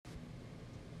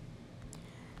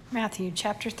Matthew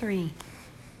chapter 3.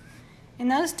 In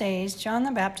those days, John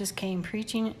the Baptist came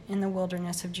preaching in the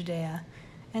wilderness of Judea,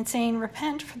 and saying,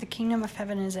 Repent, for the kingdom of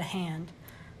heaven is at hand.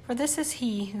 For this is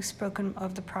he who spoke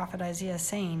of the prophet Isaiah,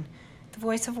 saying, The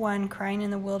voice of one crying in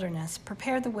the wilderness,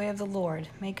 Prepare the way of the Lord,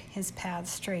 make his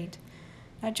paths straight.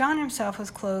 Now John himself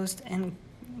was clothed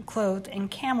in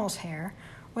camel's hair,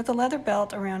 with a leather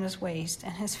belt around his waist,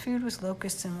 and his food was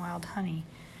locusts and wild honey.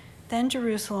 Then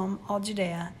Jerusalem, all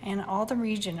Judea, and all the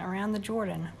region around the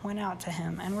Jordan went out to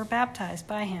him, and were baptized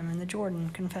by him in the Jordan,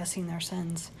 confessing their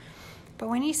sins. But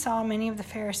when he saw many of the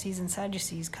Pharisees and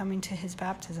Sadducees coming to his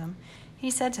baptism,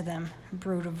 he said to them,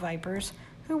 Brood of vipers,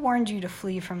 who warned you to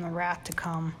flee from the wrath to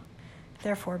come?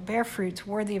 Therefore bear fruits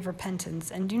worthy of repentance,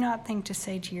 and do not think to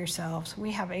say to yourselves,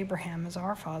 We have Abraham as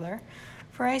our father.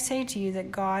 For I say to you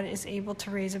that God is able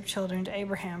to raise up children to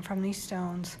Abraham from these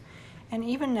stones. And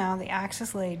even now the axe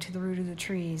is laid to the root of the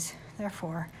trees.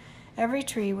 Therefore, every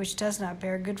tree which does not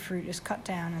bear good fruit is cut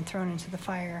down and thrown into the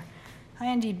fire. I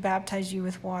indeed baptize you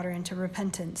with water into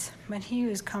repentance, but he who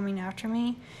is coming after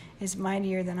me is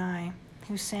mightier than I,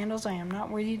 whose sandals I am not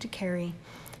worthy to carry.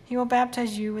 He will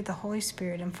baptize you with the Holy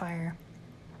Spirit and fire.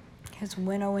 His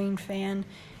winnowing fan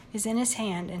is in his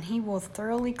hand, and he will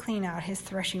thoroughly clean out his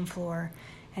threshing floor,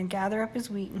 and gather up his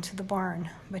wheat into the barn,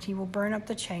 but he will burn up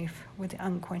the chaff with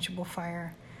unquenchable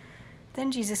fire. Then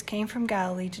Jesus came from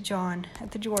Galilee to John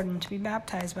at the Jordan to be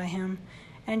baptized by him,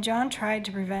 and John tried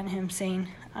to prevent him, saying,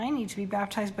 I need to be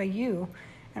baptized by you,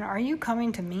 and are you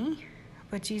coming to me?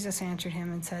 But Jesus answered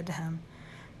him and said to him,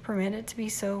 Permit it to be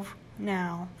so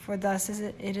now, for thus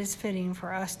it is fitting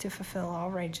for us to fulfill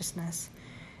all righteousness.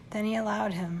 Then he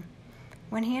allowed him.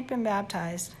 When he had been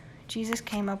baptized, Jesus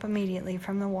came up immediately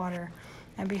from the water,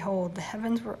 and behold, the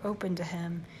heavens were opened to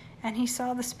him, and he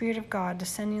saw the Spirit of God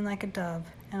descending like a dove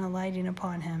and alighting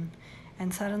upon him.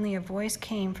 And suddenly a voice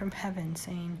came from heaven,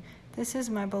 saying, This is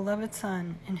my beloved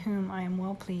Son, in whom I am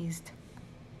well pleased.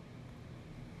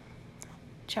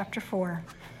 Chapter 4.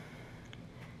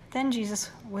 Then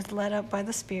Jesus was led up by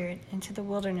the Spirit into the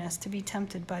wilderness to be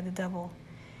tempted by the devil.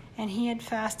 And he had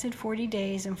fasted 40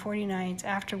 days and 40 nights.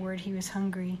 Afterward he was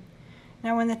hungry.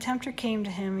 Now when the tempter came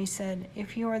to him, he said,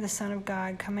 If you are the Son of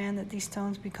God, command that these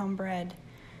stones become bread.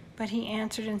 But he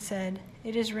answered and said,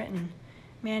 It is written,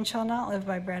 Man shall not live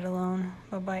by bread alone,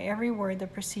 but by every word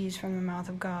that proceeds from the mouth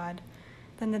of God.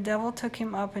 Then the devil took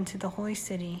him up into the holy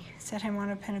city, set him on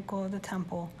a pinnacle of the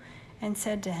temple, and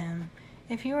said to him,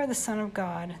 If you are the Son of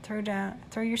God,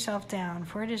 throw yourself down,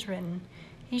 for it is written,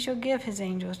 He shall give his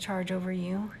angels charge over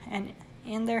you, and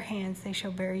in their hands they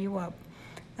shall bear you up,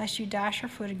 lest you dash your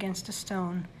foot against a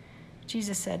stone.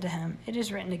 Jesus said to him, It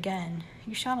is written again,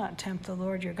 You shall not tempt the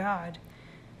Lord your God.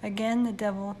 Again the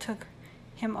devil took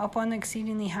him up on the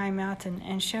exceedingly high mountain,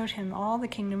 and showed him all the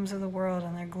kingdoms of the world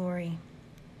and their glory.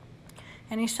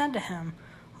 And he said to him,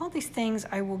 All these things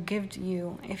I will give to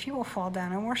you, if you will fall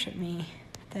down and worship me.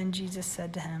 Then Jesus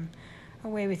said to him,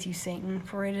 Away with you, Satan,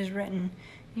 for it is written,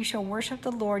 You shall worship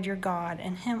the Lord your God,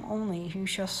 and him only you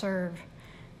shall serve.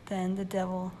 Then the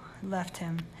devil left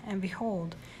him, and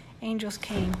behold, angels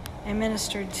came and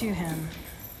ministered to him.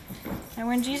 And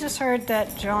when Jesus heard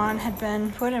that John had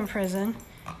been put in prison,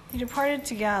 he departed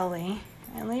to Galilee,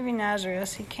 and leaving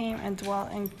Nazareth, he came and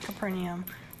dwelt in Capernaum,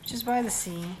 which is by the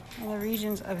sea, in the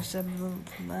regions of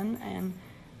Zebulun and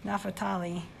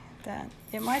Naphtali, that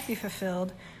it might be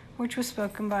fulfilled, which was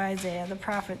spoken by Isaiah the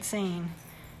prophet, saying,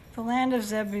 The land of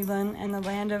Zebulun and the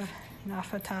land of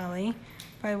Naphtali,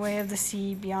 by way of the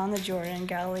sea beyond the Jordan,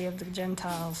 Galilee of the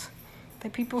Gentiles. The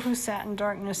people who sat in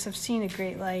darkness have seen a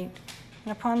great light,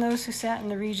 and upon those who sat in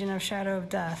the region of shadow of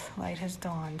death, light has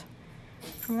dawned.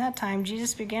 From that time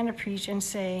Jesus began to preach and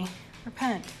say,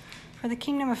 Repent, for the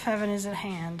kingdom of heaven is at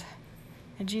hand.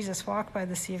 And Jesus walked by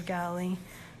the Sea of Galilee,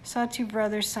 saw two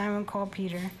brothers, Simon called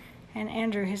Peter, and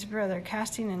Andrew his brother,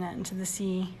 casting a net into the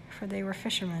sea, for they were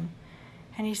fishermen.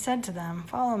 And he said to them,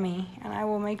 Follow me, and I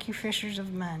will make you fishers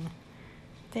of men.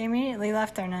 They immediately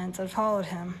left their nets and followed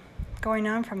him. Going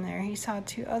on from there, he saw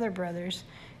two other brothers,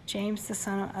 James the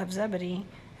son of Zebedee,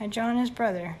 and John his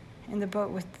brother, in the boat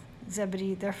with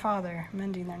Zebedee their father,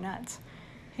 mending their nets.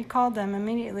 He called them.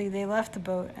 Immediately they left the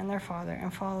boat and their father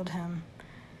and followed him.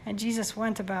 And Jesus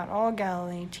went about all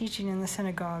Galilee, teaching in the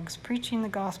synagogues, preaching the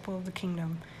gospel of the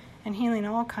kingdom, and healing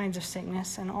all kinds of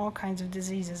sickness and all kinds of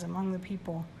diseases among the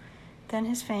people. Then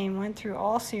his fame went through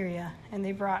all Syria, and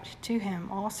they brought to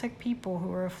him all sick people who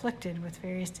were afflicted with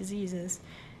various diseases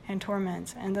and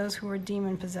torments, and those who were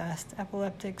demon-possessed,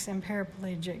 epileptics, and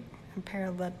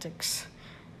paralytics.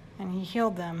 And he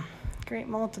healed them. Great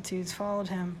multitudes followed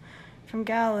him from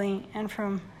Galilee and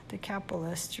from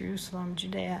Decapolis, Jerusalem,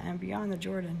 Judea, and beyond the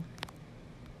Jordan.